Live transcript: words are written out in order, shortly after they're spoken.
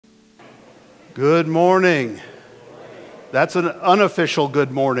Good morning. That's an unofficial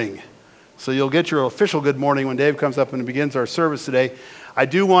good morning. So you'll get your official good morning when Dave comes up and begins our service today. I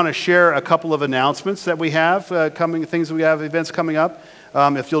do want to share a couple of announcements that we have events coming up.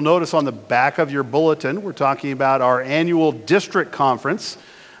 If you'll notice on the back of your bulletin, we're talking about our annual district conference.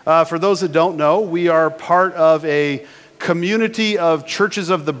 For those that don't know, we are part of a community of churches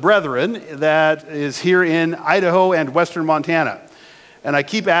of the brethren that is here in Idaho and Western Montana. And I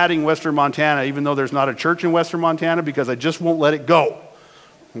keep adding Western Montana, even though there's not a church in Western Montana, because I just won't let it go.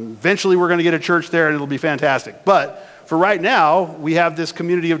 Eventually, we're going to get a church there, and it'll be fantastic. But for right now, we have this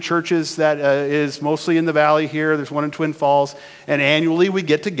community of churches that is mostly in the valley here. There's one in Twin Falls. And annually, we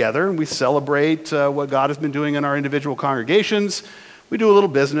get together, and we celebrate what God has been doing in our individual congregations. We do a little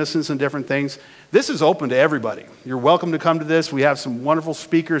business and some different things. This is open to everybody. You're welcome to come to this. We have some wonderful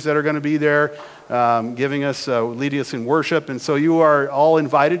speakers that are going to be there leading us in worship. And so you are all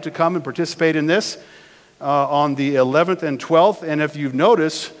invited to come and participate in this on the 11th and 12th. And if you've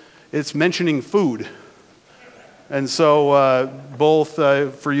noticed, it's mentioning food. And so both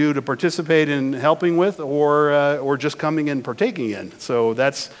for you to participate in helping with or just coming and partaking in. So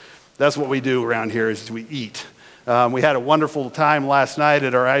that's what we do around here is we eat. We had a wonderful time last night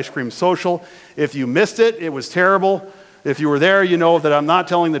at our ice cream social. If you missed it, it was terrible. If you were there, you know that I'm not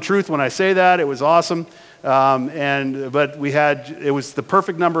telling the truth when I say that. It was awesome. But it was the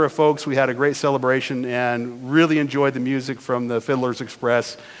perfect number of folks. We had a great celebration and really enjoyed the music from the Fiddler's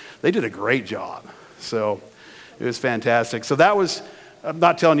Express. They did a great job. So it was fantastic. So I'm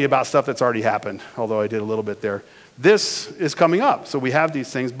not telling you about stuff that's already happened, although I did a little bit there. This is coming up, so we have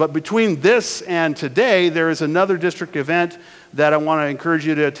these things. But between this and today, there is another district event that I want to encourage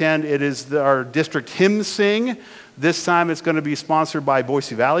you to attend. It is our district hymn sing. This time it's going to be sponsored by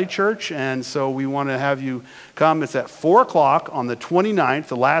Boise Valley Church, and so we want to have you come. It's at 4 o'clock on the 29th,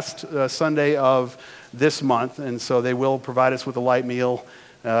 the last Sunday of this month, and so they will provide us with a light meal,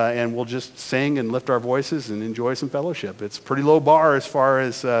 and we'll just sing and lift our voices and enjoy some fellowship. It's a pretty low bar as far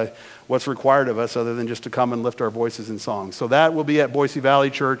as what's required of us other than just to come and lift our voices in song. So that will be at Boise Valley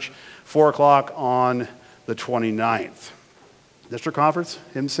Church, 4 o'clock on the 29th. District Conference,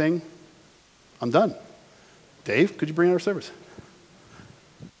 hymn sing. I'm done. Dave, could you bring our service?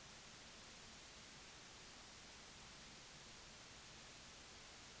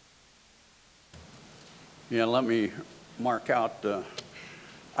 Yeah, let me mark out the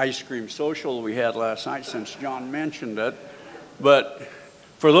ice cream social we had last night since John mentioned it. But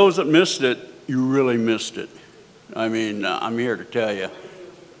for those that missed it, you really missed it. I mean, I'm here to tell you.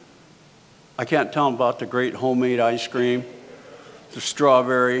 I can't tell them about the great homemade ice cream, the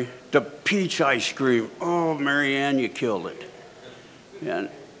strawberry, the peach ice cream. Oh, Marianne, you killed it. And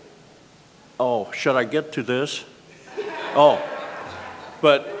should I get to this? But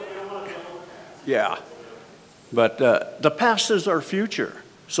the past is our future.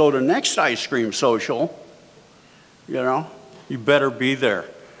 So the next ice cream social, you better be there.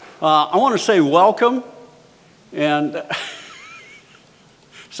 I want to say welcome, and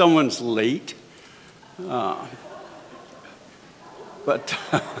someone's late,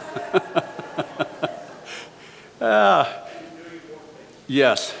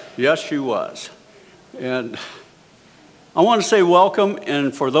 yes, she was. And I want to say welcome,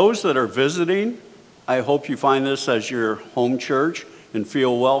 and for those that are visiting, I hope you find this as your home church and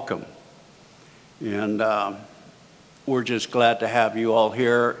feel welcome. And we're just glad to have you all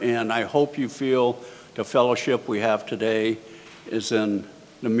here, and I hope you feel the fellowship we have today is in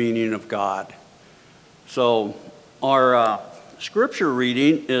the meaning of God. So our scripture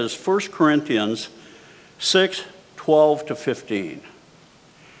reading is 1 Corinthians 6:12-15.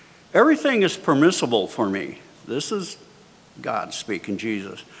 Everything is permissible for me. This is God speaking,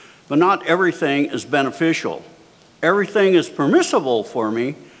 Jesus. But not everything is beneficial. Everything is permissible for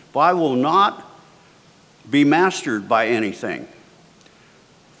me, but I will not be mastered by anything.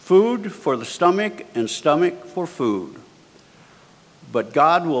 Food for the stomach and stomach for food. But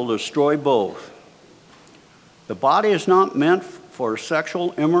God will destroy both. The body is not meant for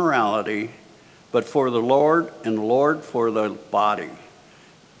sexual immorality, but for the Lord, and the Lord for the body.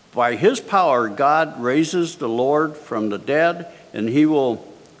 By his power, God raises the Lord from the dead, and he will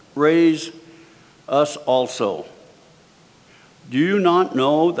raise us also. Do you not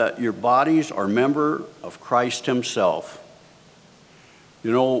know that your bodies are members of Christ himself?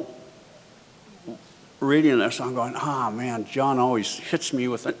 Reading this, I'm going, man, John always hits me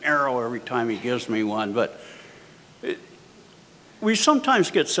with an arrow every time he gives me one. But we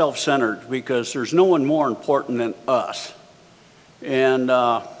sometimes get self-centered because there's no one more important than us. And,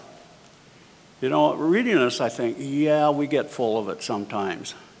 reading this, I think, yeah, we get full of it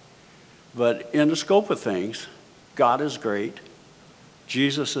sometimes. But in the scope of things, God is great.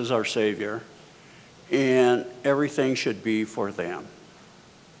 Jesus is our Savior. And everything should be for them.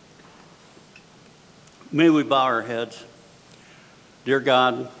 May we bow our heads. Dear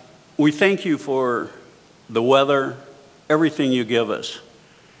God, we thank you for the weather, everything you give us.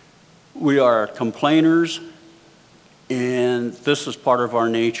 We are complainers, and this is part of our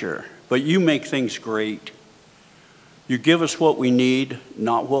nature. But you make things great. You give us what we need,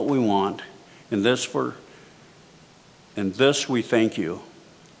 not what we want. And this we thank you.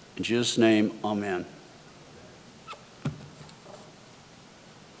 In Jesus' name, amen.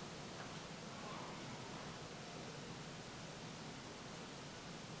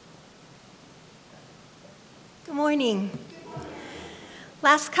 Good morning.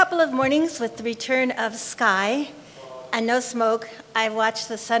 Last couple of mornings with the return of sky and no smoke, I've watched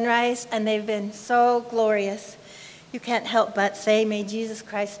the sunrise and they've been so glorious. You can't help but say, may Jesus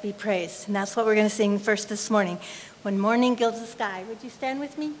Christ be praised. And that's what we're going to sing first this morning. When morning gilds the sky. Would you stand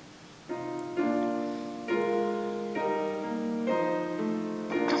with me?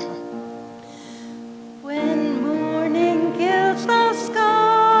 When morning gilds the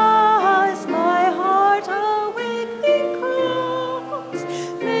skies, my heart awakening cries,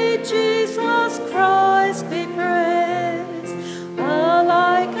 may Jesus Christ be praised,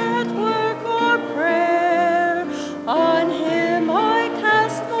 alike at work or prayer, on him I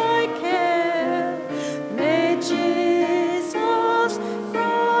cast my care, may Jesus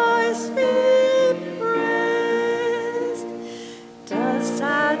Christ be praised. Does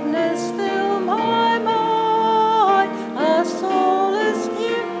sadness fill my mind? A solace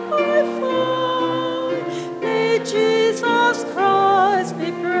here I find. May Jesus Christ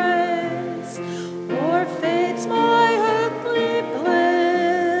be praised. Or fades my earthly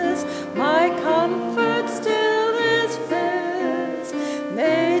bliss, my comfort still is His.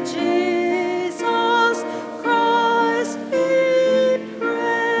 May Jesus Christ be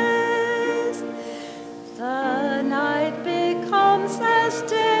praised. The night becomes as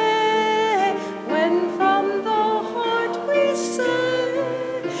day, when from the heart we say,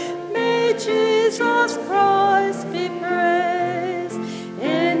 may Jesus Christ be praised.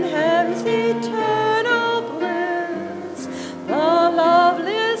 In heaven's eternal bliss, the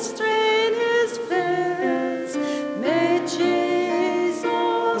loveliest strain is this, may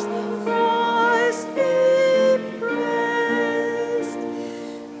Jesus Christ be praised.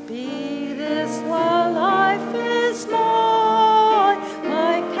 Be this while life is mine,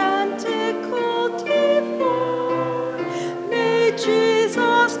 my canticle divine. May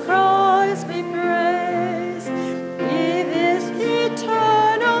Jesus Christ be praised. Be this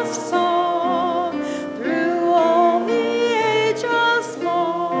eternal song through all the ages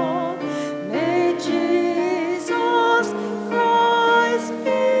long. May Jesus Christ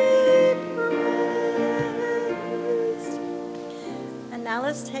be praised. And now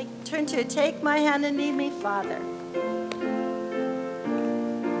let's turn to Take My Hand and Lead Me, Father.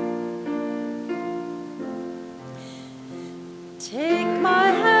 Take my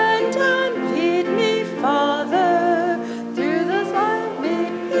hand and lead me, Father, through the sunny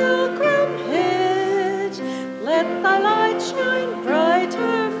pilgrimage. Let thy light shine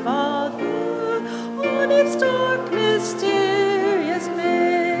brighter, Father, on its dark, mysterious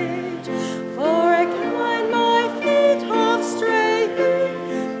page. For I can find my feet have strayed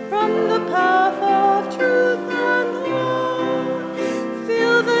from the path of truth and love.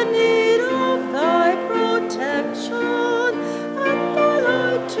 Feel the need of thy protection, and thy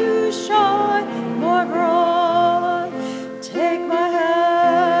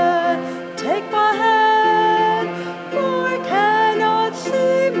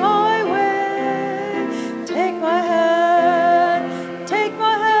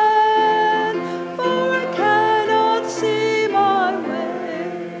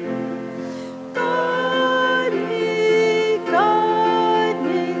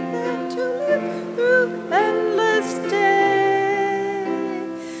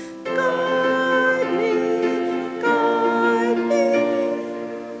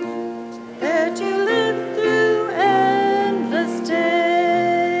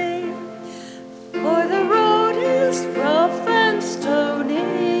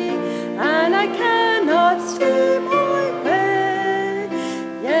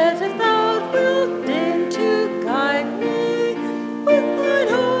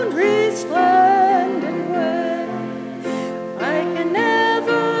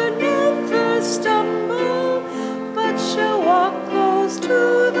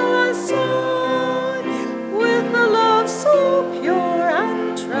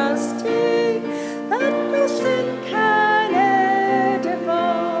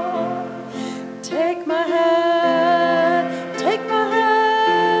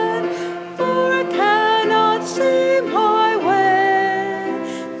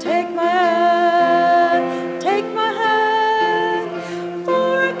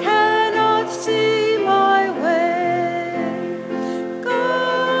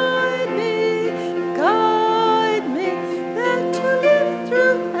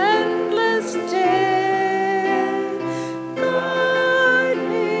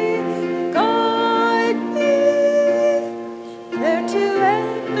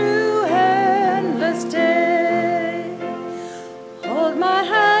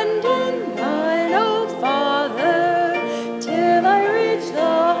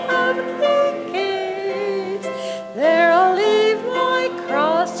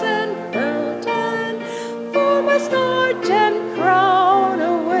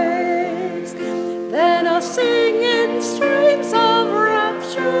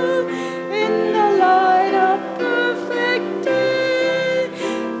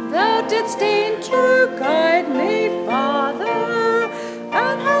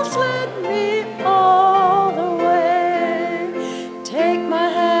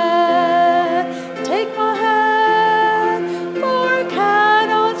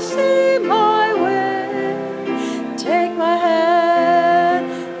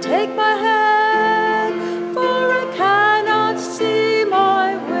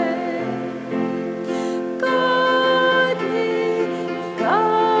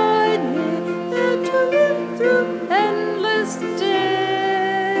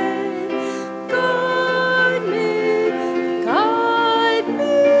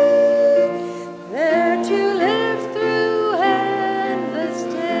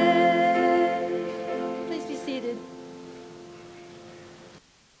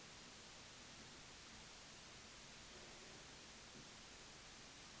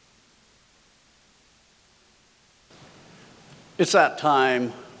It's that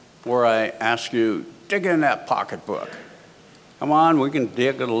time where I ask you, dig in that pocketbook. Come on, we can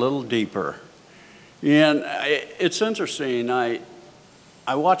dig it a little deeper. And it's interesting. I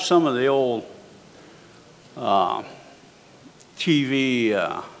watch some of the old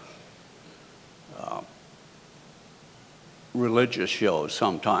TV religious shows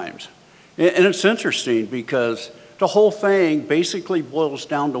sometimes. And it's interesting because the whole thing basically boils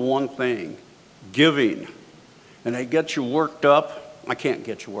down to one thing: giving. And they get you worked up. I can't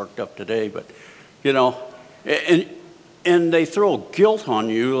get you worked up today, but, you know, and they throw guilt on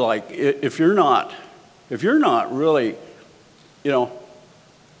you, like if you're not really, you know,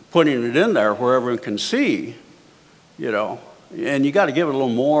 putting it in there where everyone can see, you know, and you got to give it a little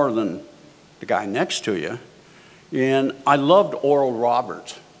more than the guy next to you. And I loved Oral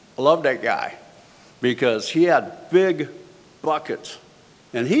Roberts. I loved that guy because he had big buckets,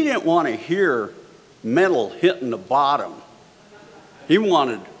 and he didn't want to hear metal hitting the bottom. He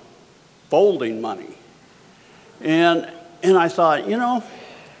wanted folding money. And I thought, you know,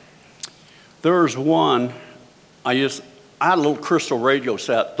 there's one, I had a little crystal radio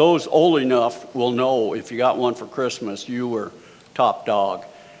set. Those old enough will know if you got one for Christmas, you were top dog.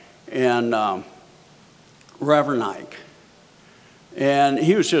 And Reverend Ike. And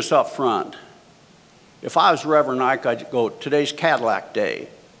he was just up front. If I was Reverend Ike, I'd go, today's Cadillac Day.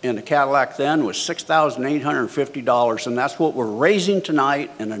 And the Cadillac then was $6,850, and that's what we're raising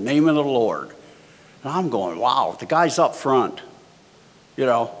tonight in the name of the Lord. And I'm going, wow, the guy's up front. You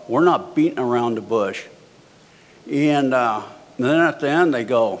know, we're not beating around the bush. And then at the end they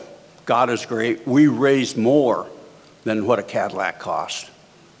go, God is great. We raised more than what a Cadillac cost.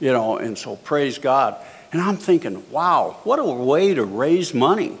 You know, and so praise God. And I'm thinking, wow, what a way to raise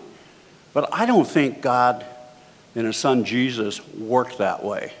money. But I don't think God and his son Jesus worked that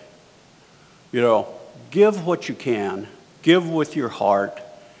way. You know, give what you can, give with your heart,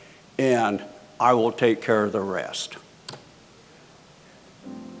 and I will take care of the rest.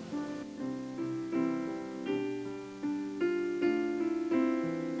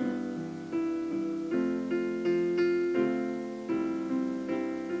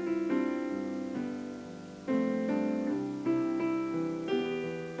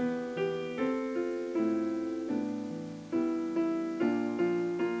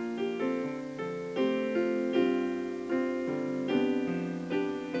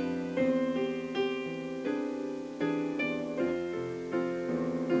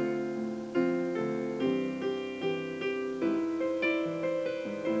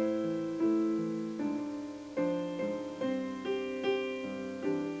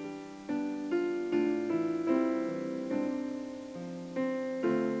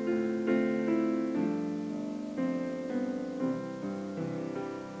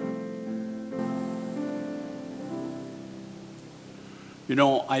 You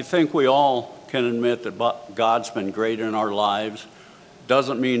know, I think we all can admit that God's been great in our lives.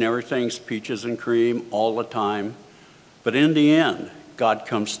 Doesn't mean everything's peaches and cream all the time. But in the end, God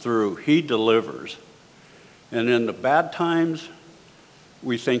comes through. He delivers. And in the bad times,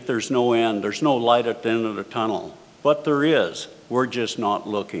 we think there's no end. There's no light at the end of the tunnel. But there is. We're just not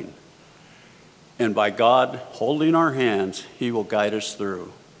looking. And by God holding our hands, he will guide us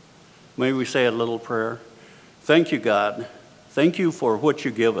through. May we say a little prayer? Thank you, God. Thank you for what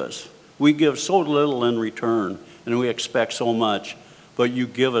you give us. We give so little in return, and we expect so much, but you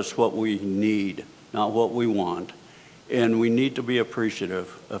give us what we need, not what we want. And we need to be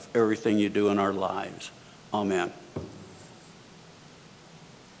appreciative of everything you do in our lives. Amen.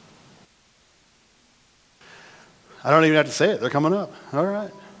 I don't even have to say it. They're coming up. All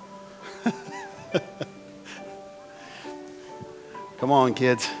right. Come on,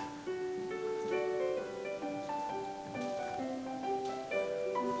 kids.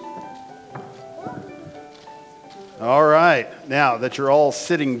 All right, now that you're all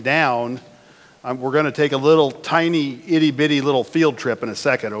sitting down, we're going to take a little tiny, itty-bitty little field trip in a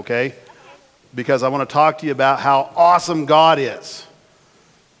second, okay? Because I want to talk to you about how awesome God is.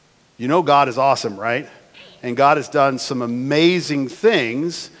 You know God is awesome, right? And God has done some amazing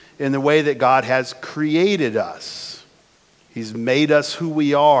things in the way that God has created us. He's made us who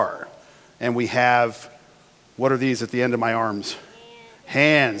we are. And we have, what are these at the end of my arms?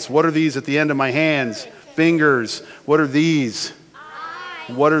 Hands. What are these at the end of my hands? Fingers. What are these?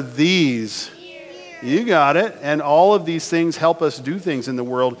 Eyes. What are these? Ears. You got it. And all of these things help us do things in the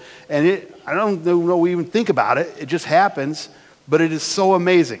world. And I don't know we even think about it. It just happens. But it is so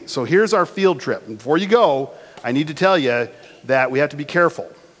amazing. So here's our field trip. And before you go, I need to tell you that we have to be careful.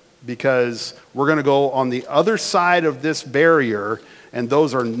 because we're going to go on the other side of this barrier, and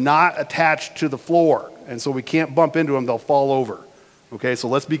those are not attached to the floor. And so we can't bump into them, they'll fall over. Okay, so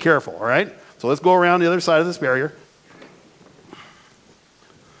let's be careful, all right? So let's go around the other side of this barrier.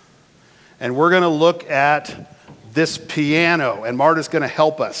 And we're going to look at this piano, and Marta's going to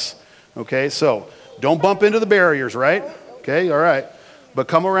help us. Okay, so don't bump into the barriers, right? Okay, all right. But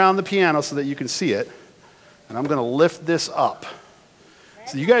come around the piano so that you can see it. And I'm going to lift this up.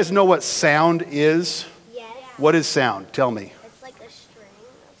 So you guys know what sound is? Yes. What is sound? Tell me. It's like a string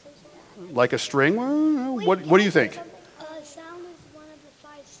of some sort. Like a string? Well, what do you think? Sound is one of the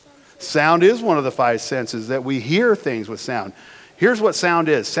five senses. Sound is one of the five senses, that we hear things with sound. Here's what sound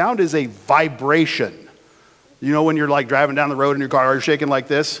is. Sound is a vibration. You know when you're like driving down the road in your car, you're shaking like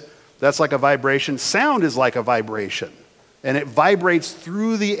this? That's like a vibration. Sound is like a vibration. And it vibrates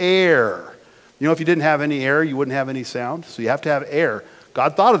through the air. You know, if you didn't have any air, you wouldn't have any sound. So you have to have air.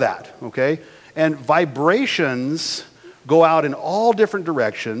 God thought of that, okay? And vibrations go out in all different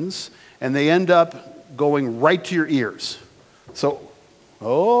directions, and they end up going right to your ears. So,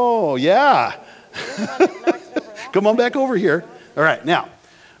 oh, yeah. Come on back over here. All right, now,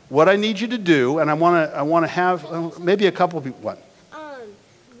 what I need you to do, and I want to have maybe a couple of people. What?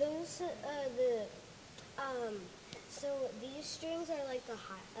 So these strings are like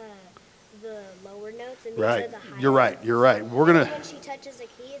the lower notes, and these Right. are the higher. You're right. You're right. We're gonna. When she touches a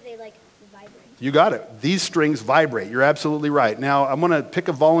key, they like vibrate. You got it. These strings vibrate. You're absolutely right. Now I'm gonna pick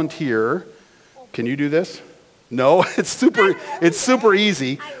a volunteer. Can you do this? No, it's super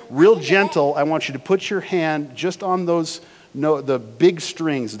easy. Real gentle. I want you to put your hand just on those. No, the big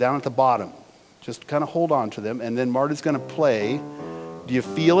strings down at the bottom. Just kind of hold on to them, and then Marta's going to play. Do you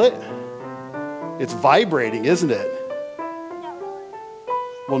feel it? It's vibrating, isn't it?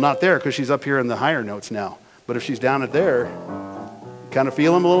 Well, not there, because she's up here in the higher notes now. But if she's down at there, kind of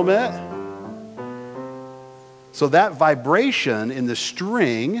feel them a little bit? So that vibration in the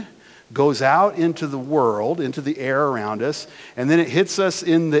string goes out into the world, into the air around us, and then it hits us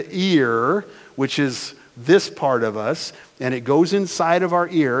in the ear, which is this part of us, and it goes inside of our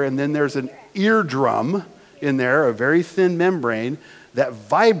ear, and then there's an eardrum in there, a very thin membrane that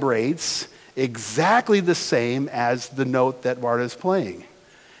vibrates exactly the same as the note that Marta is playing.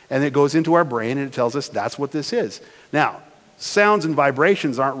 And it goes into our brain, and it tells us that's what this is. Now, sounds and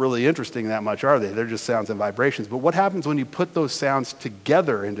vibrations aren't really interesting that much, are they? They're just sounds and vibrations. But what happens when you put those sounds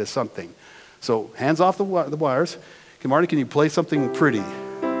together into something? So hands off the wires. Okay, Marta, can you play something pretty?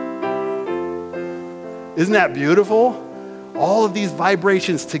 Isn't that beautiful? All of these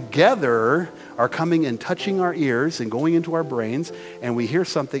vibrations together are coming and touching our ears and going into our brains, and we hear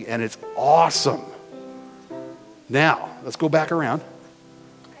something, and it's awesome. Now, let's go back around.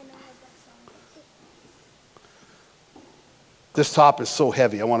 This top is so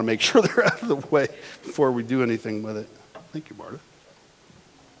heavy, I want to make sure they're out of the way before we do anything with it. Thank you, Marta.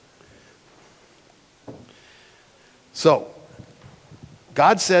 So,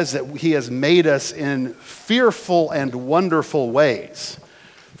 God says that He has made us in fearful and wonderful ways.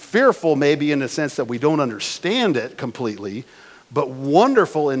 Fearful maybe in the sense that we don't understand it completely, but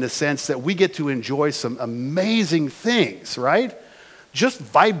wonderful in the sense that we get to enjoy some amazing things, right? Just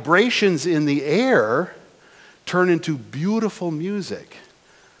vibrations in the air turn into beautiful music.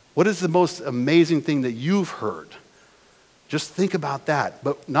 What is the most amazing thing that you've heard? Just think about that.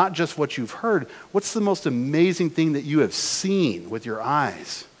 But not just what you've heard. What's the most amazing thing that you have seen with your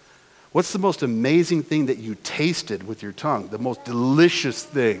eyes? What's the most amazing thing that you tasted with your tongue? The most delicious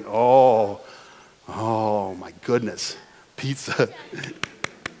thing. Oh my goodness. Pizza.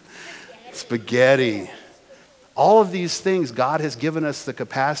 Spaghetti. All of these things, God has given us the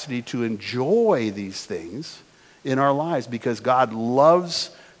capacity to enjoy these things in our lives because God loves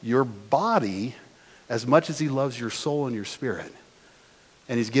your body as much as He loves your soul and your spirit.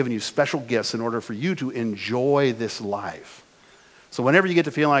 And He's given you special gifts in order for you to enjoy this life. So whenever you get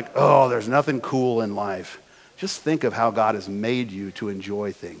to feel like, oh, there's nothing cool in life, just think of how God has made you to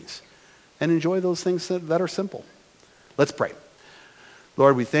enjoy things. And enjoy those things that are simple. Let's pray.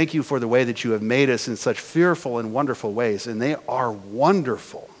 Lord, we thank You for the way that You have made us in such fearful and wonderful ways, and they are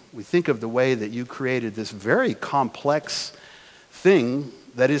wonderful. We think of the way that You created this very complex thing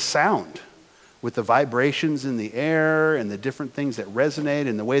that is sound, with the vibrations in the air and the different things that resonate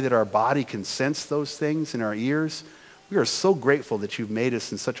and the way that our body can sense those things in our ears. We are so grateful that You've made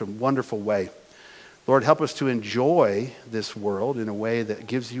us in such a wonderful way. Lord, help us to enjoy this world in a way that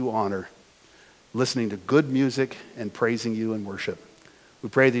gives You honor, listening to good music and praising You in worship. We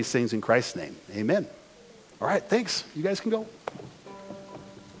pray these things in Christ's name. Amen. All right, thanks. You guys can go.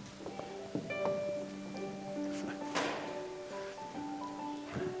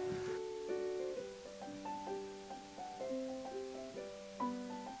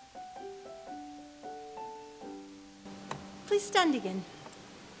 Please stand again.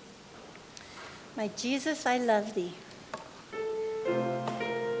 My Jesus, I love thee.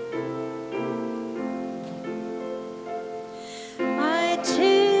 My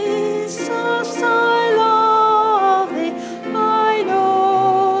Jesus, I love thee. I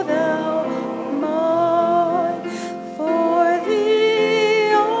know thou art mine. For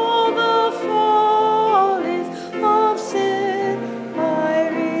thee all the follies of sin I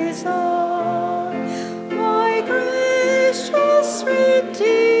resign. My gracious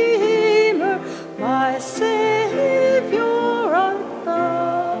Redeemer, my Savior art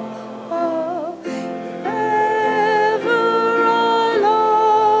thou. If ever I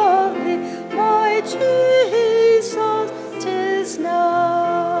love thee, my Jesus, 'tis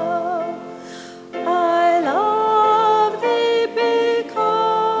now. I love thee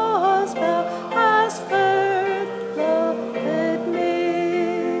because thou hast first loved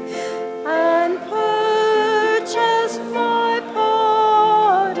me, and purchased my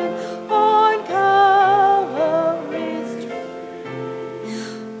pardon on Calvary's tree.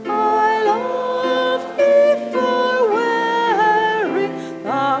 I love thee for wearing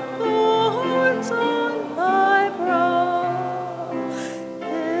the thorns on thy brow.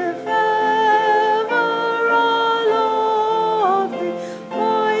 If ever I love thee,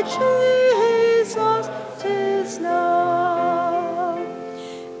 my Jesus, 'tis now.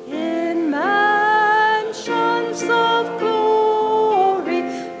 In mansions of glory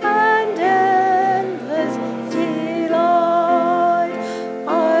and endless delight,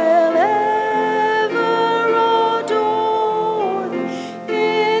 I'll ever adore thee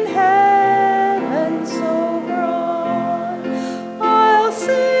in heaven so bright. I'll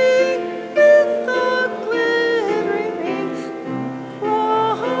sing with the glittering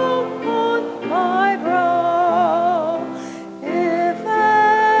crown on my brow. If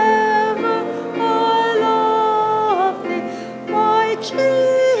ever I love thee, my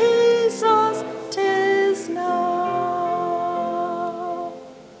Jesus, 'tis now.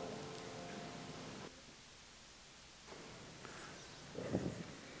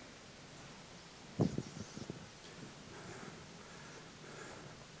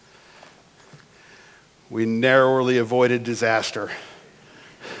 We narrowly avoided disaster.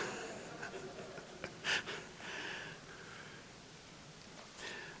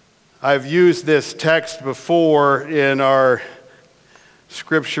 I've used this text before in our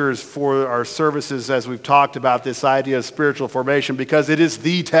scriptures for our services as we've talked about this idea of spiritual formation because it is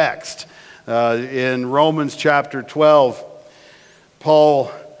the text. In Romans chapter 12,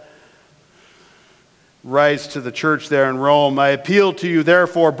 Paul writes to the church there in Rome, I appeal to you,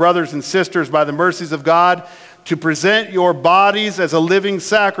 therefore, brothers and sisters, by the mercies of God, to present your bodies as a living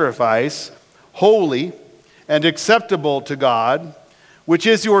sacrifice, holy and acceptable to God, which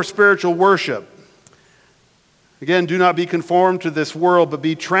is your spiritual worship. Again, do not be conformed to this world, but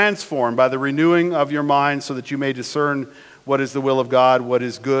be transformed by the renewing of your mind so that you may discern what is the will of God, what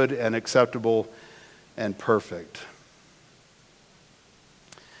is good and acceptable and perfect.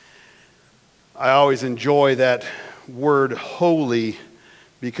 I always enjoy that word holy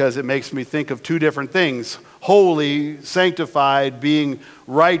because it makes me think of two different things. Holy, sanctified, being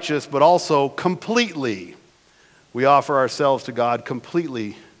righteous, but also completely. We offer ourselves to God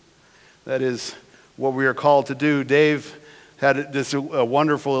completely. That is what we are called to do. Dave had this a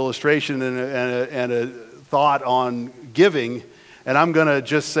wonderful illustration and a thought on giving, and I'm going to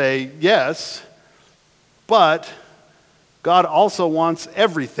just say yes, but God also wants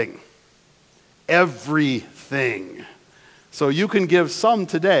everything. Everything. So you can give some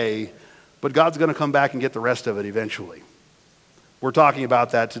today, but God's going to come back and get the rest of it eventually. We're talking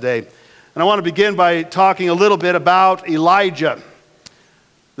about that today. And I want to begin by talking a little bit about Elijah,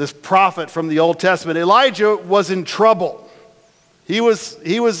 this prophet from the Old Testament. Elijah was in trouble. He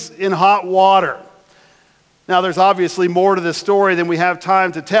was in hot water. Now, there's obviously more to this story than we have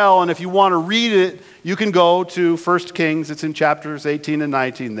time to tell, and if you want to read it, you can go to 1 Kings. It's in chapters 18 and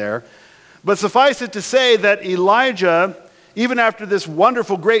 19 there. But suffice it to say that Elijah, even after this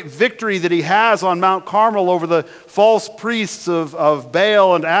wonderful, great victory that he has on Mount Carmel over the false priests of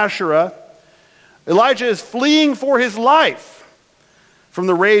Baal and Asherah, Elijah is fleeing for his life from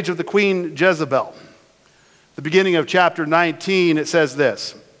the rage of the queen Jezebel. The beginning of chapter 19, it says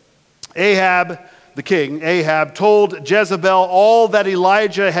this. Ahab, the king, told Jezebel all that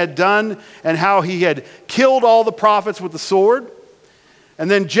Elijah had done and how he had killed all the prophets with the sword. And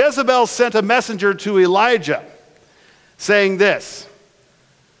then Jezebel sent a messenger to Elijah saying this,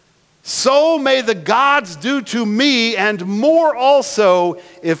 so may the gods do to me and more also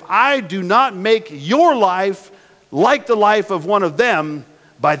if I do not make your life like the life of one of them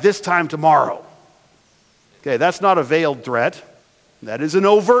by this time tomorrow. Okay, that's not a veiled threat. That is an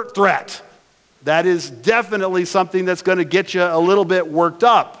overt threat. That is definitely something that's going to get you a little bit worked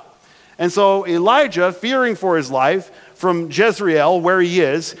up. And so Elijah, fearing for his life from Jezreel, where he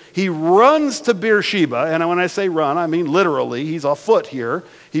is, he runs to Beersheba. And when I say run, I mean literally. He's afoot here.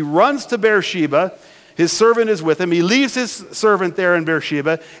 He runs to Beersheba. His servant is with him. He leaves his servant there in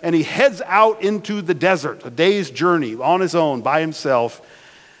Beersheba, and he heads out into the desert, a day's journey on his own, by himself.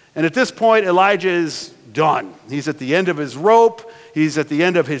 And at this point, Elijah is done. He's at the end of his rope. He's at the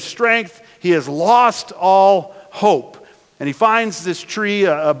end of his strength. He has lost all hope. And he finds this tree,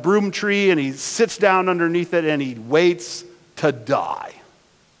 a broom tree, and he sits down underneath it, and he waits to die.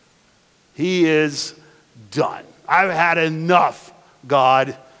 He is done. I've had enough,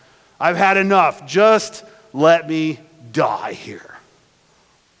 God. I've had enough. Just let me die here.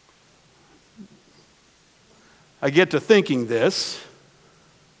 I get to thinking this.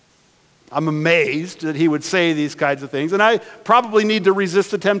 I'm amazed that he would say these kinds of things. And I probably need to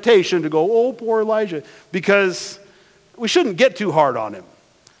resist the temptation to go, oh, poor Elijah, because we shouldn't get too hard on him.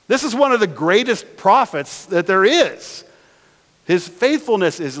 This is one of the greatest prophets that there is. His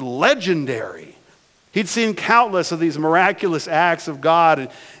faithfulness is legendary. He'd seen countless of these miraculous acts of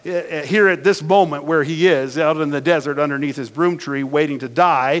God here at this moment where he is, out in the desert underneath his broom tree waiting to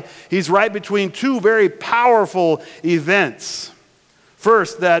die. He's right between two very powerful events.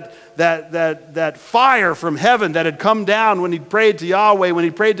 First, that fire from heaven that had come down when he prayed to Yahweh, when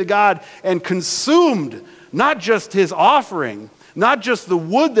he prayed to God, and consumed not just his offering, not just the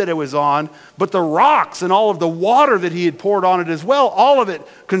wood that it was on, but the rocks and all of the water that he had poured on it as well. All of it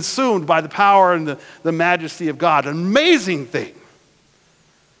consumed by the power and the majesty of God. An amazing thing.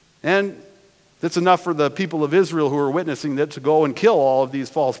 And that's enough for the people of Israel who are witnessing that to go and kill all of these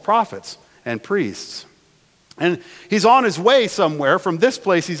false prophets and priests. And he's on his way somewhere. From this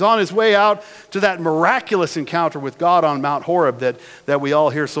place, he's on his way out to that miraculous encounter with God on Mount Horeb that we all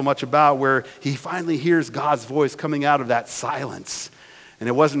hear so much about, where he finally hears God's voice coming out of that silence. And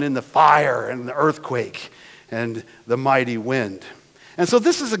it wasn't in the fire and the earthquake and the mighty wind. And so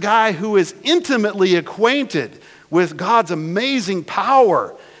this is a guy who is intimately acquainted with God's amazing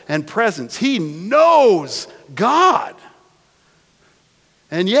power and presence. He knows God.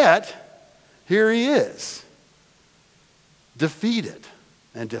 And yet, here he is. Defeated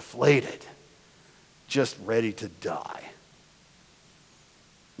and deflated, just ready to die.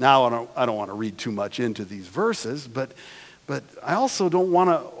 Now, I don't want to read too much into these verses, but I also don't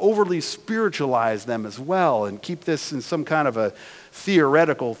want to overly spiritualize them as well and keep this in some kind of a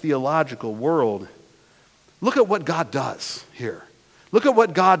theoretical, theological world. Look at what God does here. Look at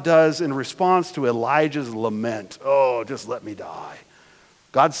what God does in response to Elijah's lament. Oh, just let me die.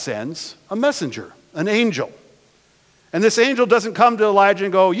 God sends a messenger, an angel. And this angel doesn't come to Elijah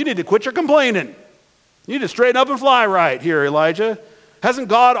and go, you need to quit your complaining. You need to straighten up and fly right here, Elijah. Hasn't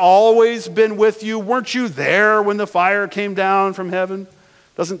God always been with you? Weren't you there when the fire came down from heaven?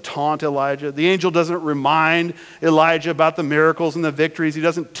 Doesn't taunt Elijah. The angel doesn't remind Elijah about the miracles and the victories. He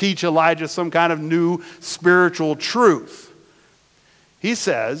doesn't teach Elijah some kind of new spiritual truth. He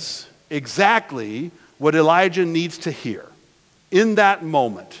says exactly what Elijah needs to hear in that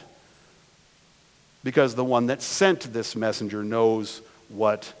moment, because the one that sent this messenger knows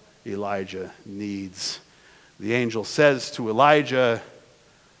what Elijah needs. The angel says to Elijah,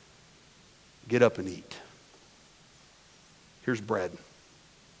 get up and eat. Here's bread.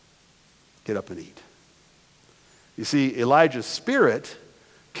 Get up and eat. You see, Elijah's spirit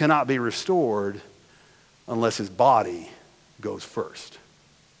cannot be restored unless his body goes first.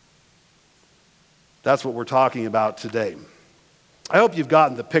 That's what we're talking about today. I hope you've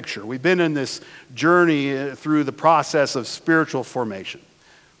gotten the picture. We've been in this journey through the process of spiritual formation.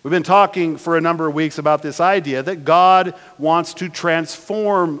 We've been talking for a number of weeks about this idea that God wants to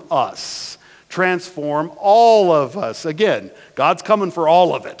transform us, transform all of us. Again, God's coming for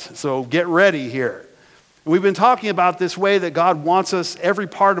all of it, so get ready here. We've been talking about this way that God wants us, every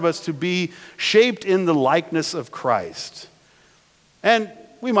part of us, to be shaped in the likeness of Christ. And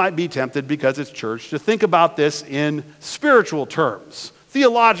we might be tempted, because it's church, to think about this in spiritual terms,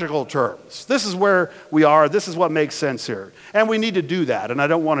 theological terms. This is where we are. This is what makes sense here. And we need to do that, and I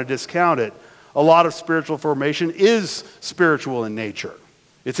don't want to discount it. A lot of spiritual formation is spiritual in nature.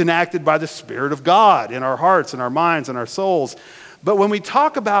 It's enacted by the Spirit of God in our hearts and our minds and our souls. But when we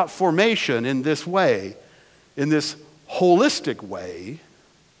talk about formation in this way, in this holistic way,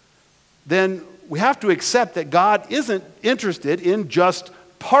 then we have to accept that God isn't interested in just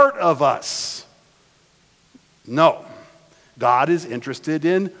part of us. No. God is interested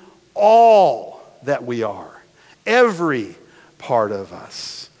in all that we are. Every part of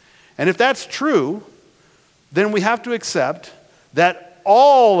us. And if that's true, then we have to accept that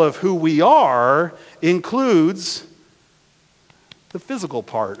all of who we are includes the physical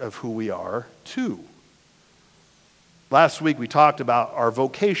part of who we are too. Last week we talked about our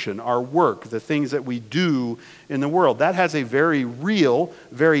vocation, our work, the things that we do in the world. That has a very real,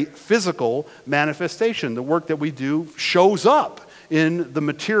 very physical manifestation. The work that we do shows up in the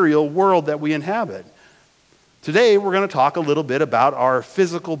material world that we inhabit. Today we're going to talk a little bit about our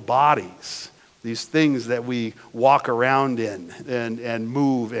physical bodies, these things that we walk around in and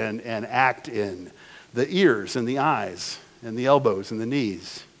move and act in, the ears and the eyes and the elbows and the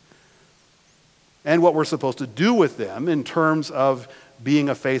knees, and what we're supposed to do with them in terms of being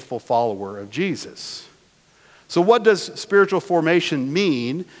a faithful follower of Jesus. So what does spiritual formation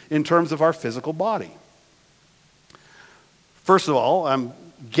mean in terms of our physical body? First of all, I'm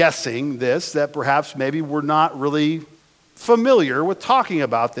guessing that perhaps maybe we're not really familiar with talking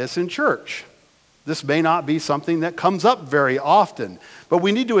about this in church. This may not be something that comes up very often, but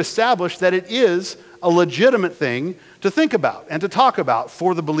we need to establish that it is a legitimate thing to think about and to talk about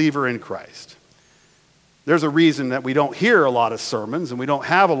for the believer in Christ. There's a reason that we don't hear a lot of sermons and we don't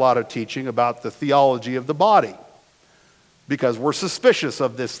have a lot of teaching about the theology of the body, because we're suspicious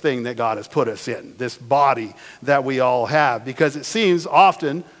of this thing that God has put us in, this body that we all have, because it seems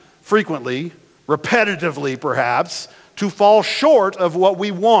often, frequently, repetitively perhaps, to fall short of what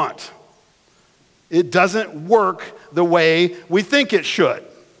we want. It doesn't work the way we think it should.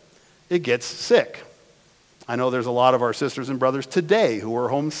 It gets sick. I know there's a lot of our sisters and brothers today who are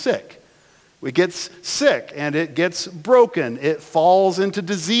homesick. It gets sick and it gets broken. It falls into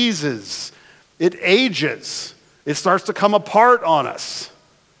diseases. It ages. It starts to come apart on us.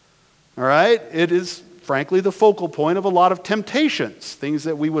 All right? It is, frankly, the focal point of a lot of temptations, things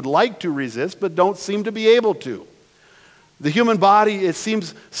that we would like to resist but don't seem to be able to. The human body, it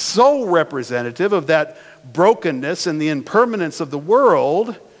seems so representative of that brokenness and the impermanence of the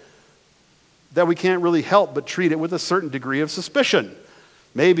world that we can't really help but treat it with a certain degree of suspicion.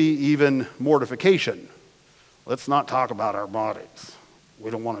 Maybe even mortification. Let's not talk about our bodies. We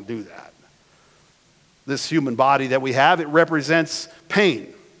don't want to do that. This human body that we have, it represents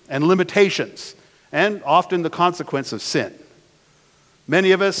pain and limitations and often the consequence of sin.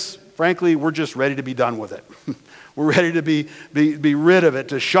 Many of us, frankly, we're just ready to be done with it. We're ready to be rid of it,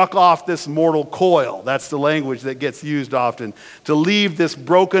 to shuck off this mortal coil. That's the language that gets used often. To leave this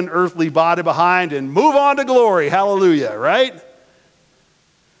broken earthly body behind and move on to glory. Hallelujah, right?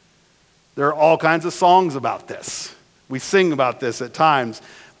 There are all kinds of songs about this. We sing about this at times,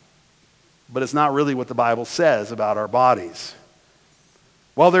 but it's not really what the Bible says about our bodies.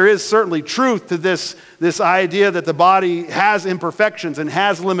 While there is certainly truth to this idea that the body has imperfections and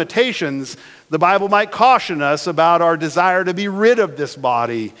has limitations, the Bible might caution us about our desire to be rid of this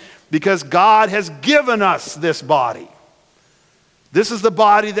body, because God has given us this body. This is the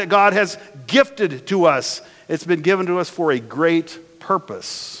body that God has gifted to us. It's been given to us for a great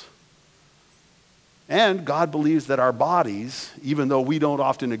purpose. And God believes that our bodies, even though we don't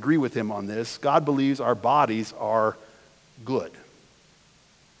often agree with him on this, God believes our bodies are good.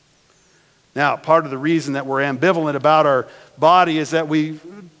 Now, part of the reason that we're ambivalent about our body is that we,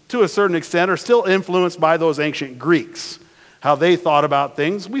 to a certain extent, are still influenced by those ancient Greeks. How they thought about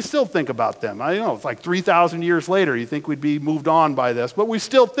things, we still think about them. I know, it's like 3,000 years later, you think we'd be moved on by this, but we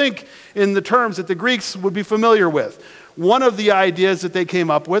still think in the terms that the Greeks would be familiar with. One of the ideas that they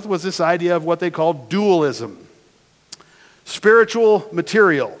came up with was this idea of what they called dualism. Spiritual,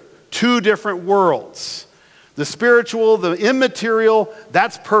 material, two different worlds. The spiritual, the immaterial,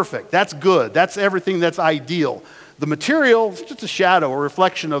 that's perfect, that's good, that's everything that's ideal. The material is just a shadow, a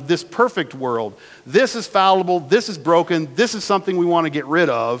reflection of this perfect world. This is fallible, this is broken, this is something we want to get rid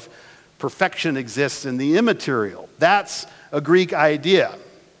of. Perfection exists in the immaterial. That's a Greek idea.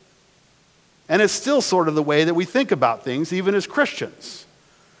 And it's still sort of the way that we think about things, even as Christians.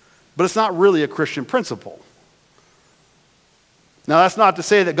 But it's not really a Christian principle. Now, that's not to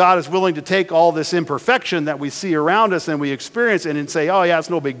say that God is willing to take all this imperfection that we see around us and we experience and say, oh yeah, it's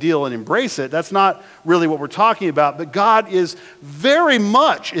no big deal, and embrace it. That's not really what we're talking about. But God is very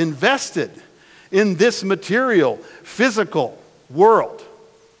much invested in this material, physical world.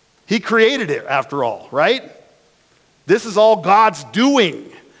 He created it, after all, right? This is all God's doing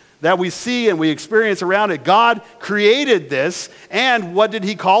that we see and we experience around it. God created this, and what did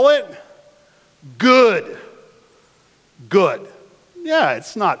he call it? Good. Good. Yeah,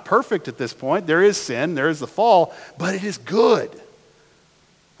 it's not perfect at this point. There is sin, there is the fall, but it is good.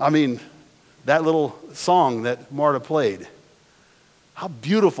 I mean, that little song that Marta played, how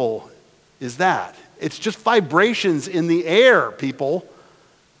beautiful is that? It's just vibrations in the air, people.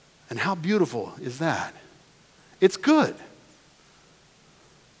 And how beautiful is that? It's good.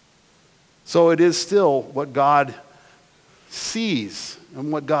 So it is still what God sees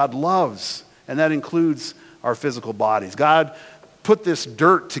and what God loves, and that includes our physical bodies. God put this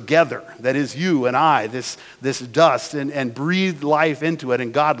dirt together, that is you and I, this dust, and breathed life into it,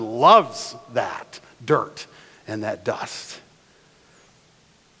 and God loves that dirt and that dust.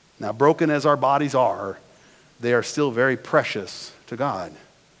 Now, broken as our bodies are, they are still very precious to God.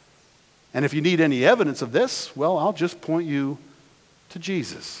 And if you need any evidence of this, well, I'll just point you to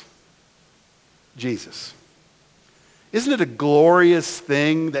Jesus. Jesus. Isn't it a glorious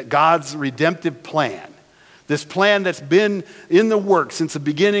thing that God's redemptive plan, this plan that's been in the works since the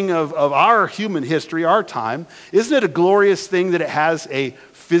beginning of our human history, our time, isn't it a glorious thing that it has a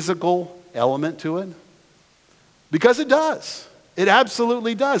physical element to it? Because it does. It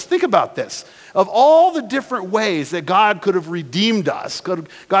absolutely does. Think about this. Of all the different ways that God could have redeemed us, God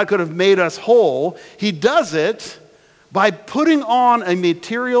could have made us whole, he does it by putting on a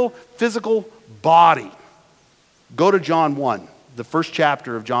material, physical body. Go to John 1, the first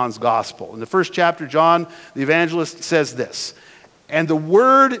chapter of John's gospel. In the first chapter, John, the evangelist, says this, "And the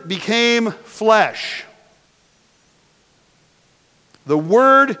Word became flesh." The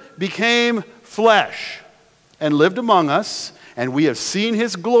Word became flesh and lived among us, and we have seen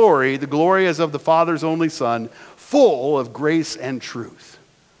his glory, the glory as of the Father's only Son, full of grace and truth.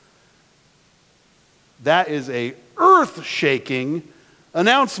 That is an earth-shaking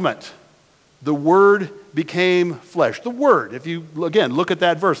announcement. The Word became flesh. The Word, if you, again, look at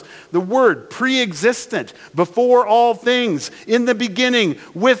that verse. The Word, pre-existent, before all things, in the beginning,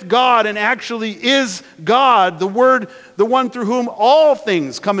 with God, and actually is God. The Word, the one through whom all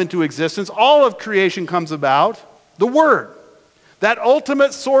things come into existence, all of creation comes about. The Word, that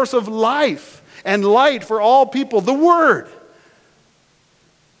ultimate source of life and light for all people. The Word,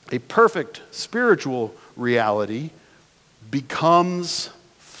 a perfect spiritual reality, becomes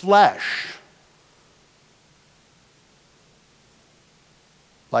flesh.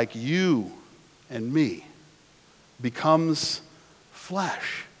 Like you and me, becomes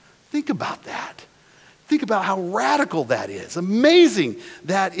flesh. Think about that. Think about how radical that is. Amazing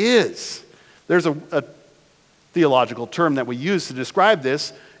that is. There's a theological term that we use to describe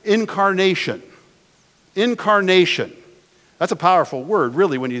this, incarnation. Incarnation. That's a powerful word,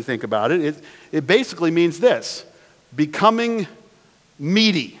 really, when you think about it. It basically means this, becoming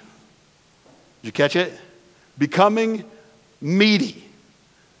meaty. Did you catch it? Becoming meaty.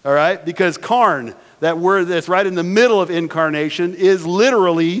 All right? Because carn, that word that's right in the middle of incarnation, is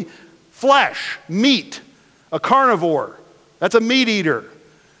literally flesh, meat. A carnivore. That's a meat eater.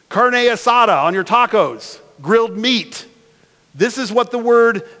 Carne asada on your tacos. Grilled meat. This is what the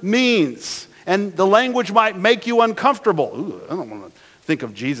word means. And the language might make you uncomfortable. Ooh, I don't want to think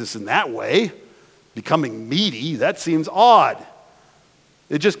of Jesus in that way. Becoming meaty, that seems odd.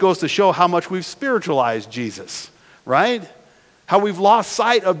 It just goes to show how much we've spiritualized Jesus, right? How we've lost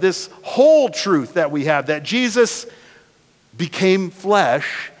sight of this whole truth that we have, that Jesus became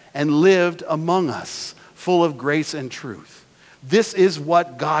flesh and lived among us, full of grace and truth. This is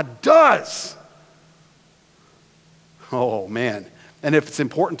what God does. Oh, man. And if it's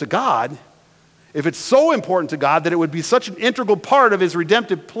important to God, if it's so important to God that it would be such an integral part of his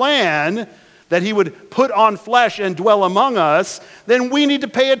redemptive plan that he would put on flesh and dwell among us, then we need to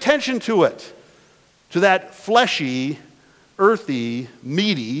pay attention to it, to that fleshy, earthy,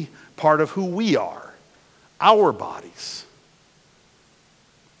 meaty part of who we are, our bodies.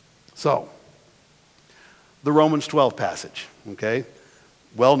 So, the Romans 12 passage, okay?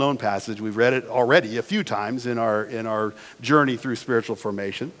 Well-known passage. We've read it already a few times in our journey through spiritual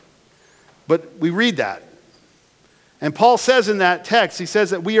formation. But we read that. And Paul says in that text, he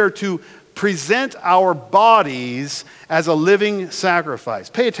says that we are to present our bodies as a living sacrifice.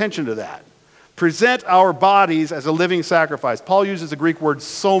 Pay attention to that. Present our bodies as a living sacrifice. Paul uses the Greek word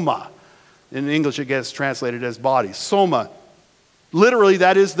soma. In English it gets translated as body. Soma. Literally,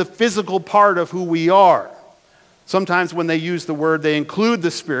 that is the physical part of who we are. Sometimes when they use the word, they include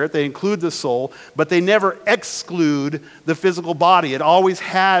the spirit, they include the soul, but they never exclude the physical body. It always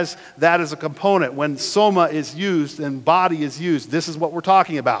has that as a component. When soma is used and body is used, this is what we're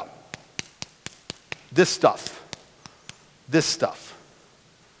talking about. This stuff. This stuff.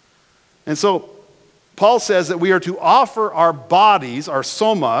 And so, Paul says that we are to offer our bodies, our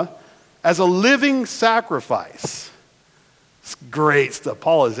soma, as a living sacrifice. It's great stuff.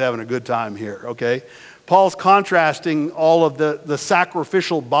 Paul is having a good time here, okay? Paul's contrasting all of the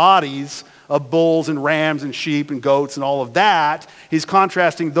sacrificial bodies of bulls and rams and sheep and goats and all of that. He's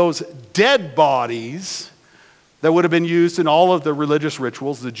contrasting those dead bodies that would have been used in all of the religious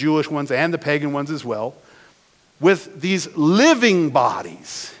rituals, the Jewish ones and the pagan ones as well. with these living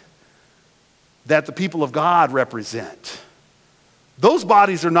bodies that the people of God represent. Those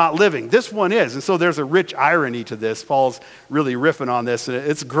bodies are not living. This one is. And so there's a rich irony to this. Paul's really riffing on this, and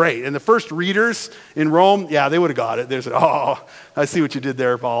it's great. And the first readers in Rome, yeah, they would have got it. They said, oh, I see what you did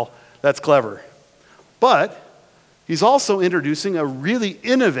there, Paul. That's clever. But he's also introducing a really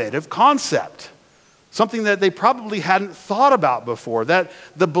innovative concept, something that they probably hadn't thought about before, that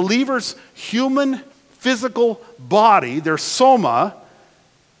the believer's human physical body, their soma,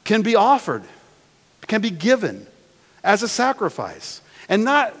 can be offered, can be given as a sacrifice. And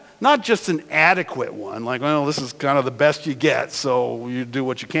not just an adequate one, like, well, this is kind of the best you get, so you do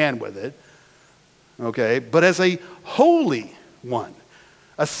what you can with it. Okay, but as a holy one,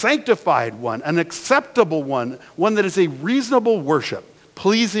 a sanctified one, an acceptable one, one that is a reasonable worship,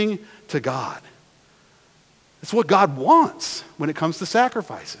 pleasing to God. It's what God wants when it comes to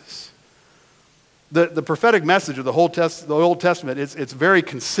sacrifices. The prophetic message of the Old Testament, it's very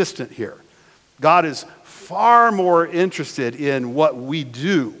consistent here. God is far more interested in what we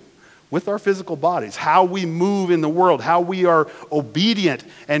do with our physical bodies, how we move in the world, how we are obedient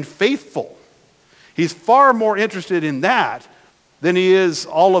and faithful. He's far more interested in that than he is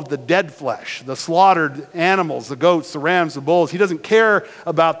all of the dead flesh, the slaughtered animals, the goats, the rams, the bulls. He doesn't care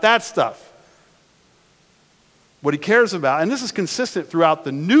about that stuff. What he cares about, and this is consistent throughout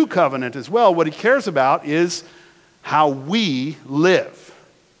the new covenant as well, what he cares about is how we live.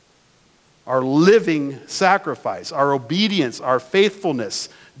 Our living sacrifice, our obedience, our faithfulness,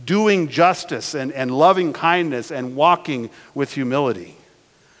 doing justice and loving kindness and walking with humility.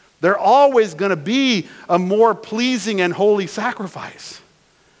 They're always going to be a more pleasing and holy sacrifice.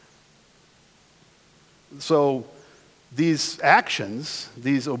 So these actions,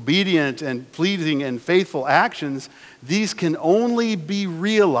 these obedient and pleasing and faithful actions, these can only be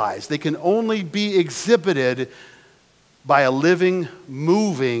realized, they can only be exhibited by a living,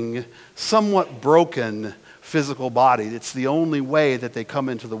 moving, somewhat broken physical body. It's the only way that they come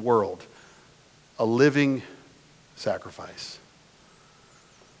into the world, a living sacrifice.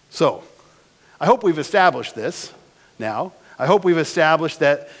 So, I hope we've established this now. I hope we've established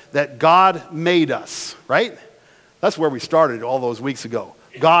that God made us, right? That's where we started all those weeks ago.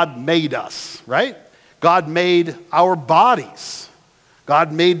 God made us, right? God made our bodies.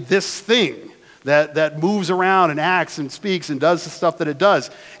 God made this thing that moves around and acts and speaks and does the stuff that it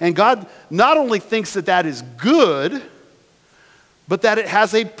does. And God not only thinks that that is good, but that it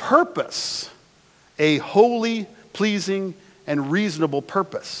has a purpose, a holy, pleasing, and reasonable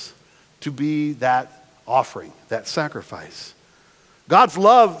purpose to be that offering, that sacrifice. God's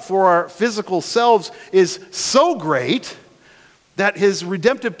love for our physical selves is so great that his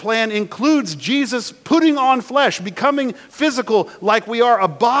redemptive plan includes Jesus putting on flesh, becoming physical like we are, a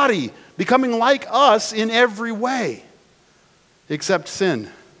body, becoming like us in every way, except sin.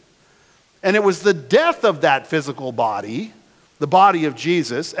 And it was the death of that physical body, the body of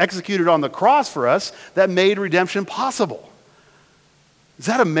Jesus, executed on the cross for us, that made redemption possible. Is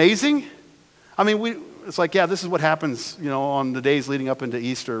that amazing? I mean, it's like, yeah, this is what happens, on the days leading up into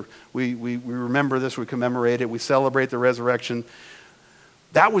Easter. We remember this, we commemorate it, we celebrate the resurrection.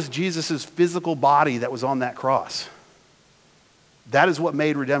 That was Jesus' physical body that was on that cross. That is what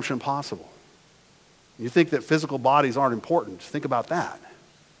made redemption possible. You think that physical bodies aren't important. Think about that.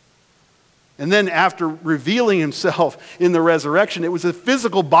 And then after revealing himself in the resurrection, it was a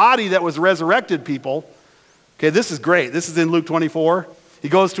physical body that was resurrected, people. Okay, this is great. This is in Luke 24. He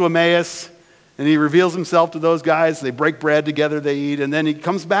goes to Emmaus, and he reveals himself to those guys. They break bread together, they eat, and then he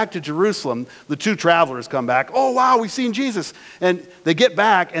comes back to Jerusalem. The two travelers come back. Oh, wow, we've seen Jesus. And they get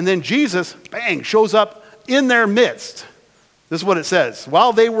back, and then Jesus, bang, shows up in their midst. This is what it says.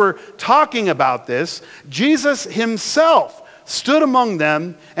 While they were talking about this, Jesus himself stood among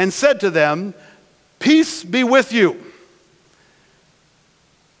them and said to them, "Peace be with you."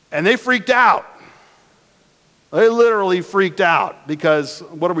 And they freaked out. They literally freaked out because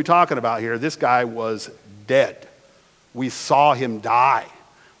what are we talking about here? This guy was dead. We saw him die.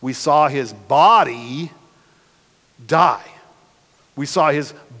 We saw his body die. We saw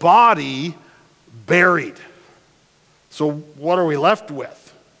his body buried. So what are we left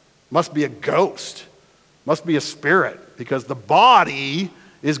with? Must be a ghost. Must be a spirit because the body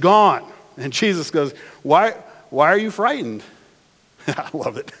is gone. And Jesus goes, why are you frightened? I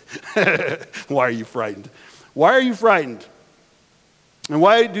love it. Why are you frightened? Why are you frightened? And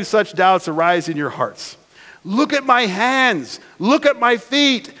why do such doubts arise in your hearts? Look at my hands, look at my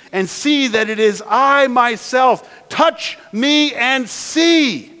feet, and see that it is I myself. Touch me and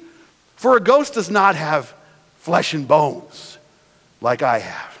see. For a ghost does not have flesh and bones like I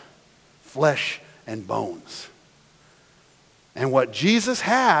have. Flesh and bones. And what Jesus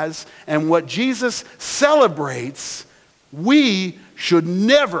has and what Jesus celebrates, we should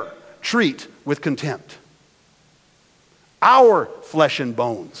never treat with contempt. Our flesh and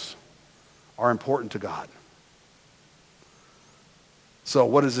bones are important to God. So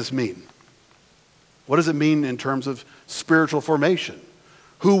what does this mean? What does it mean in terms of spiritual formation?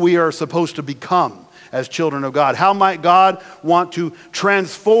 Who we are supposed to become as children of God? How might God want to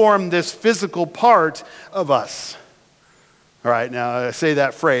transform this physical part of us? All right, now I say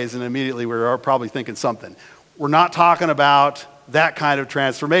that phrase and immediately we're probably thinking something. We're not talking about that kind of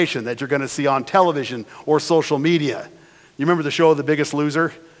transformation that you're going to see on television or social media. You remember the show The Biggest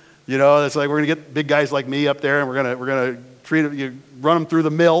Loser? You know, it's like we're going to get big guys like me up there and we're going to treat it, you run them through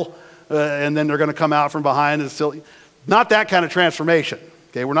the mill and then they're going to come out from behind and still, not that kind of transformation.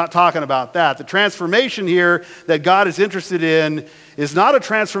 Okay, we're not talking about that. The transformation here that God is interested in is not a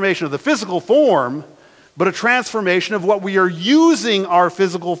transformation of the physical form, but a transformation of what we are using our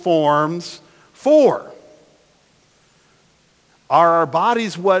physical forms for. Are our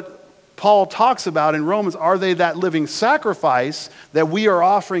bodies what Paul talks about in Romans? Are they that living sacrifice that we are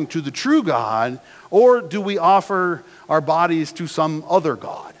offering to the true God, or do we offer our bodies to some other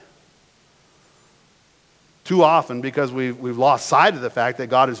god? Too often, because we've lost sight of the fact that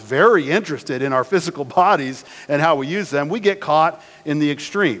God is very interested in our physical bodies and how we use them, we get caught in the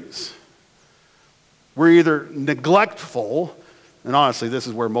extremes. We're either neglectful, and honestly, this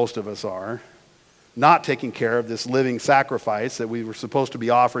is where most of us are, not taking care of this living sacrifice that we were supposed to be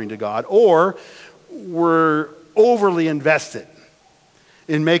offering to God, or we're overly invested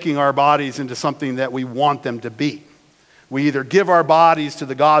in making our bodies into something that we want them to be. We either give our bodies to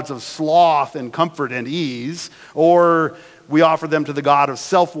the gods of sloth and comfort and ease, or we offer them to the god of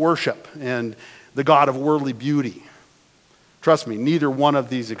self-worship and the god of worldly beauty. Trust me, neither one of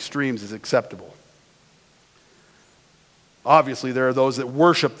these extremes is acceptable. Obviously, there are those that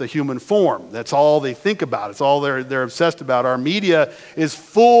worship the human form. That's all they think about. It's all they're obsessed about. Our media is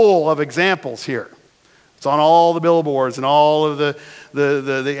full of examples here. It's on all the billboards and all of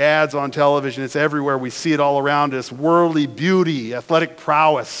the ads on television. It's everywhere. We see it all around us. Worldly beauty, athletic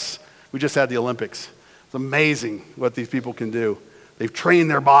prowess. We just had the Olympics. It's amazing what these people can do. They've trained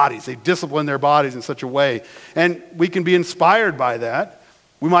their bodies. They've disciplined their bodies in such a way. And we can be inspired by that.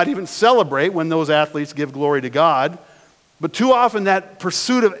 We might even celebrate when those athletes give glory to God. But too often that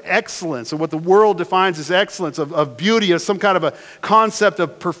pursuit of excellence, or what the world defines as excellence, of beauty, as some kind of a concept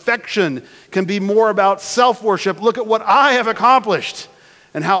of perfection, can be more about self-worship. Look at what I have accomplished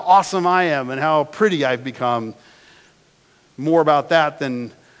and how awesome I am and how pretty I've become. More about that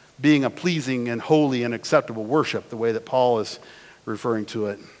than being a pleasing and holy and acceptable worship, the way that Paul is referring to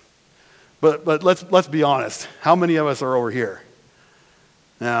it. But let's be honest. How many of us are over here?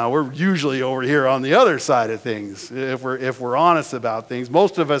 Now, we're usually over here on the other side of things, if we're honest about things.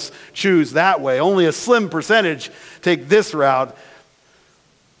 Most of us choose that way. Only a slim percentage take this route.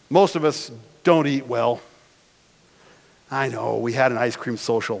 Most of us don't eat well. I know, we had an ice cream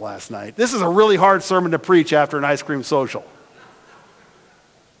social last night. This is a really hard sermon to preach after an ice cream social.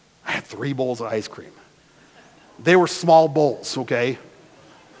 I had 3 bowls of ice cream. They were small bowls, okay?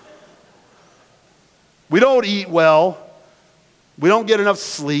 We don't eat well. We don't get enough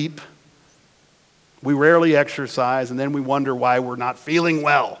sleep. We rarely exercise, and then we wonder why we're not feeling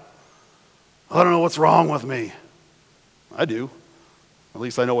well. I don't know what's wrong with me. I do. At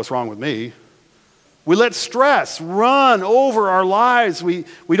least I know what's wrong with me. We let stress run over our lives. We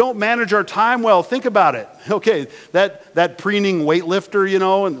don't manage our time well. Think about it. Okay, that preening weightlifter, you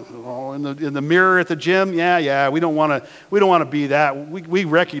know, in the mirror at the gym. Yeah. We don't want to be that. We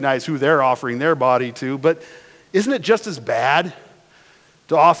recognize who they're offering their body to, but isn't it just as bad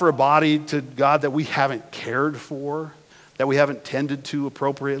to offer a body to God that we haven't cared for, that we haven't tended to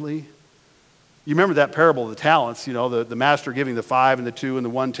appropriately? You remember that parable of the talents, you know, the master giving the 5 and the 2 and the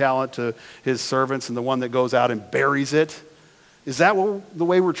 1 talent to his servants, and the one that goes out and buries it. Is that the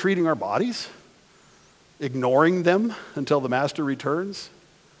way we're treating our bodies? Ignoring them until the master returns?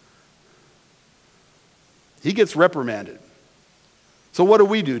 He gets reprimanded. So what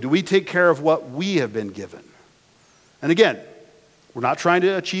do? Do we take care of what we have been given? And again, we're not trying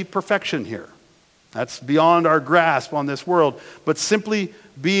to achieve perfection here. That's beyond our grasp on this world, but simply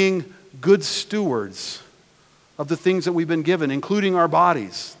being good stewards of the things that we've been given, including our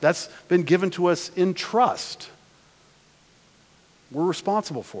bodies. That's been given to us in trust. We're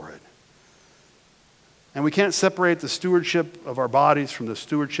responsible for it. And we can't separate the stewardship of our bodies from the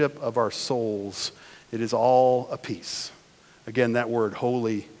stewardship of our souls. It is all a piece. Again, that word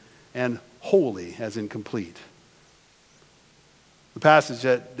holy, and holy as in complete. The passage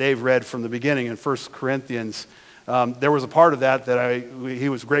that Dave read from the beginning in 1 Corinthians There was a part of that he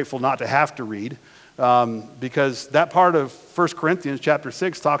was grateful not to have to read, because that part of 1 Corinthians chapter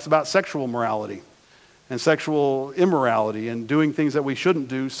 6 talks about sexual morality and sexual immorality and doing things that we shouldn't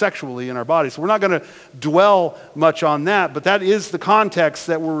do sexually in our bodies. So we're not going to dwell much on that, but that is the context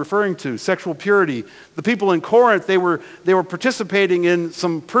that we're referring to, sexual purity. The people in Corinth, they were participating in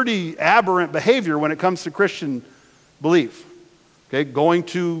some pretty aberrant behavior when it comes to Christian belief. Okay, going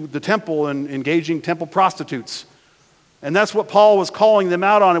to the temple and engaging temple prostitutes. And that's what Paul was calling them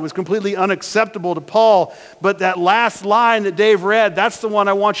out on. It was completely unacceptable to Paul. But that last line that Dave read, that's the one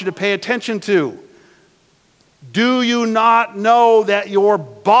I want you to pay attention to. Do you not know that your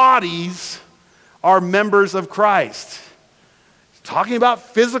bodies are members of Christ? He's talking about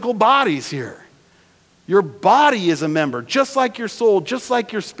physical bodies here. Your body is a member, just like your soul, just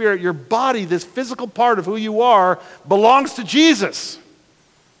like your spirit. Your body, this physical part of who you are, belongs to Jesus.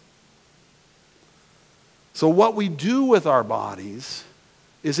 So what we do with our bodies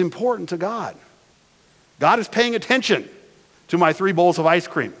is important to God. God is paying attention to my 3 bowls of ice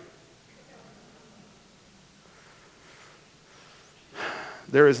cream.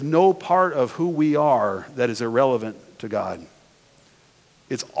 There is no part of who we are that is irrelevant to God.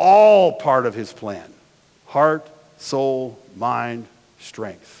 It's all part of his plan. Heart, soul, mind,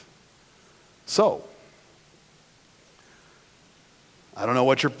 strength. So, I don't know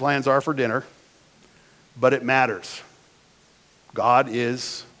what your plans are for dinner, but it matters. God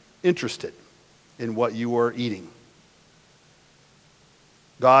is interested in what you are eating.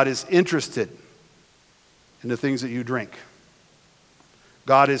 God is interested in the things that you drink.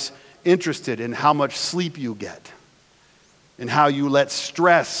 God is interested in how much sleep you get, in how you let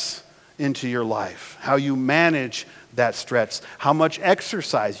stress into your life, how you manage that stress, how much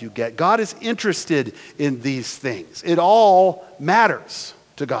exercise you get. God is interested in these things. It all matters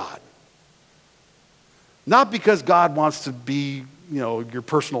to God. Not because God wants to be, your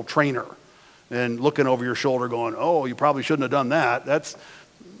personal trainer and looking over your shoulder going, oh, you probably shouldn't have done that.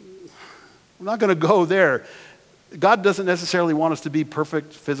 We're not going to go there. God doesn't necessarily want us to be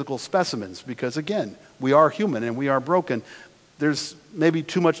perfect physical specimens because, again, we are human and we are broken. There's maybe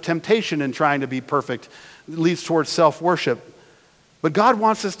too much temptation in trying to be perfect. It leads towards self-worship. But God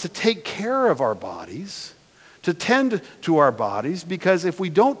wants us to take care of our bodies, to tend to our bodies, because if we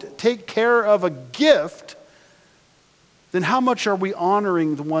don't take care of a gift, then how much are we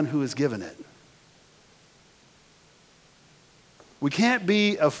honoring the one who has given it? We can't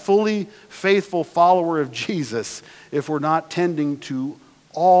be a fully faithful follower of Jesus if we're not tending to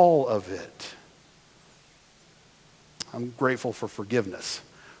all of it. I'm grateful for forgiveness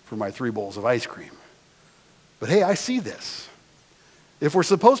for my 3 bowls of ice cream. But hey, I see this. If we're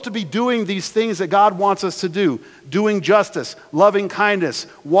supposed to be doing these things that God wants us to do, doing justice, loving kindness,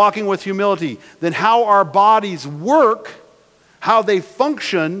 walking with humility, then how our bodies work, how they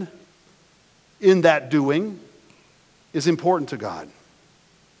function in that doing, is important to God.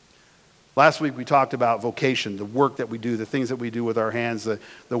 Last week we talked about vocation, the work that we do, the things that we do with our hands,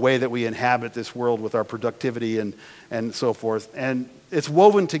 the way that we inhabit this world with our productivity and so forth. And it's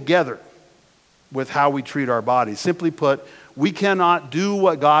woven together with how we treat our bodies. Simply put, we cannot do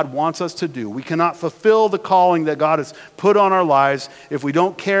what God wants us to do. We cannot fulfill the calling that God has put on our lives if we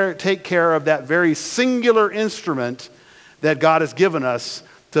don't take care of that very singular instrument that God has given us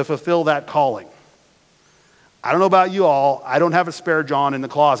to fulfill that calling. I don't know about you all, I don't have a spare John in the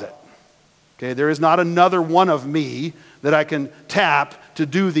closet. Okay, there is not another one of me that I can tap to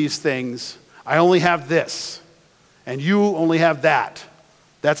do these things. I only have this, and you only have that.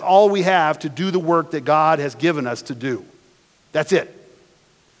 That's all we have to do the work that God has given us to do. That's it.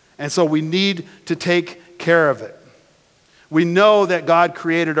 And so we need to take care of it. We know that God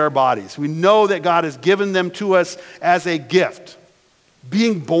created our bodies. We know that God has given them to us as a gift.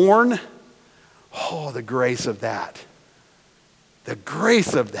 Being born, oh, the grace of that. The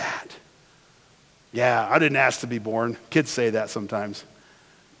grace of that. Yeah, I didn't ask to be born. Kids say that sometimes.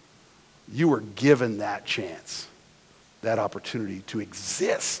 You were given that chance, that opportunity to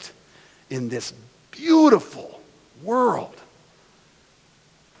exist in this beautiful world.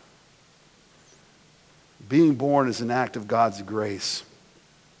 Being born is an act of God's grace.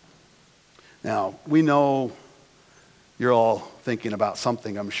 Now, we know you're all thinking about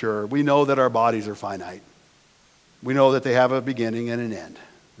something, I'm sure. We know that our bodies are finite. We know that they have a beginning and an end.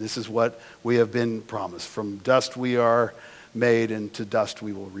 This is what we have been promised. From dust we are made, and to dust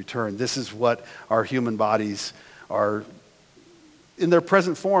we will return. This is what our human bodies are. In their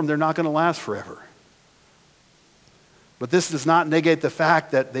present form, they're not going to last forever. But this does not negate the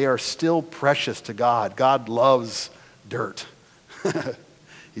fact that they are still precious to God. God loves dirt.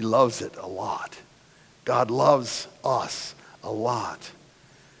 He loves it a lot. God loves us a lot.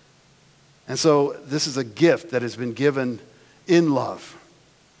 And so this is a gift that has been given in love.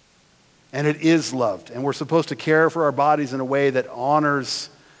 And it is loved. And we're supposed to care for our bodies in a way that honors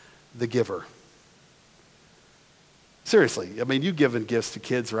the giver. Seriously, I mean, you've given gifts to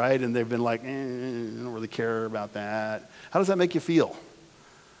kids, right? And they've been like, I don't really care about that. How does that make you feel?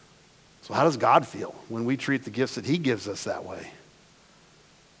 So how does God feel when we treat the gifts that he gives us that way?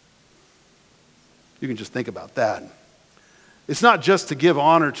 You can just think about that. It's not just to give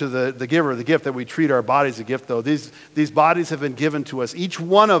honor to the giver of the gift that we treat our bodies a gift, though. These bodies have been given to us. Each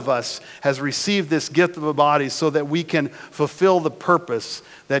one of us has received this gift of a body so that we can fulfill the purpose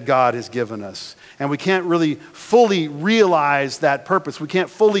that God has given us. And we can't really fully realize that purpose. We can't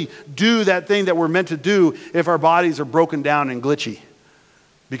fully do that thing that we're meant to do if our bodies are broken down and glitchy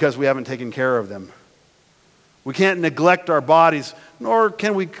because we haven't taken care of them. We can't neglect our bodies, nor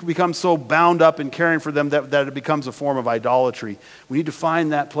can we become so bound up in caring for them that it becomes a form of idolatry. We need to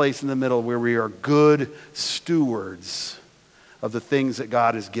find that place in the middle where we are good stewards of the things that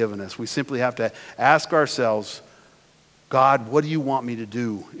God has given us. We simply have to ask ourselves, God, what do you want me to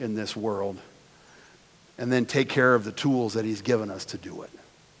do in this world? And then take care of the tools that he's given us to do it.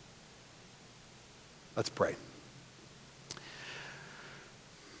 Let's pray.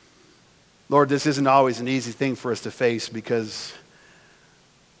 Lord, this isn't always an easy thing for us to face because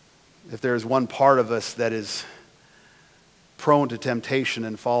if there is one part of us that is prone to temptation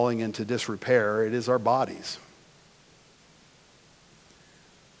and falling into disrepair, it is our bodies.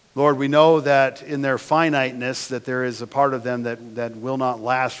 Lord, we know that in their finiteness that there is a part of them that will not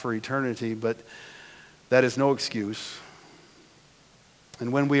last for eternity, but that is no excuse.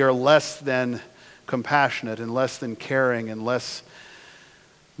 And when we are less than compassionate and less than caring and less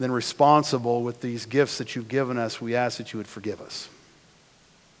than responsible with these gifts that you've given us, we ask that you would forgive us.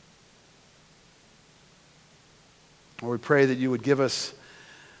 Or we pray that you would give us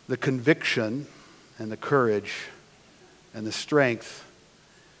the conviction and the courage and the strength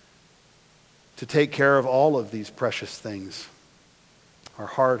to take care of all of these precious things. Our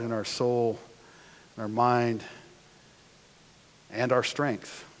heart and our soul, our mind, and our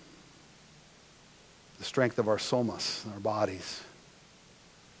strength. The strength of our somas, our bodies.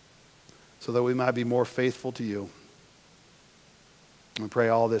 So that we might be more faithful to you. We pray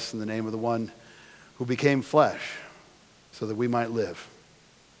all this in the name of the one who became flesh so that we might live.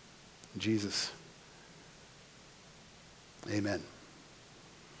 Jesus. Amen.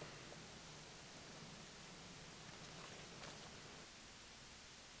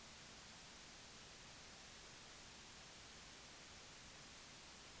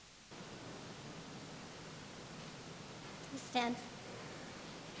 Stand.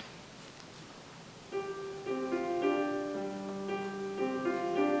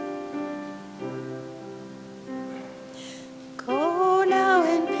 Go now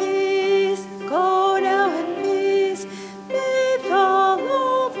in peace, go now in peace. May the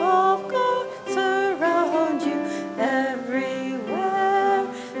love of God surround you everywhere,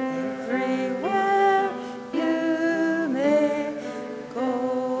 everywhere you may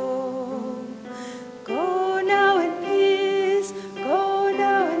go. Go now in peace, go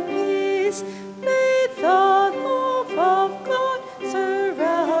now in peace. May the love of God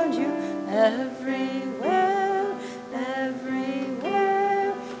surround you everywhere,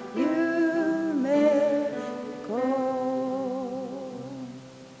 everywhere you may go.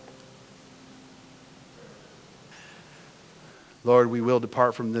 Lord, we will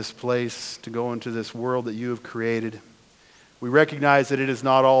depart from this place to go into this world that you have created. We recognize that it is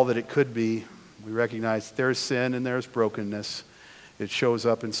not all that it could be. We recognize there's sin and there's brokenness. It shows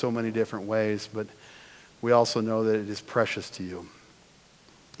up in so many different ways, but we also know that it is precious to you.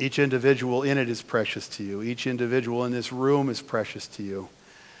 Each individual in it is precious to you. Each individual in this room is precious to you.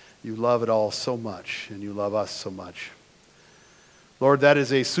 You love it all so much, and you love us so much. Lord, that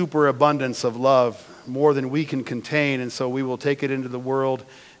is a superabundance of love, more than we can contain, and so we will take it into the world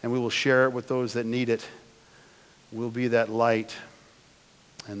and we will share it with those that need it. We'll be that light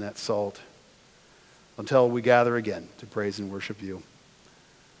and that salt until we gather again to praise and worship you.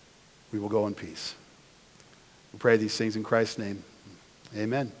 We will go in peace. We pray these things in Christ's name.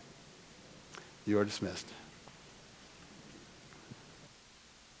 Amen. You are dismissed.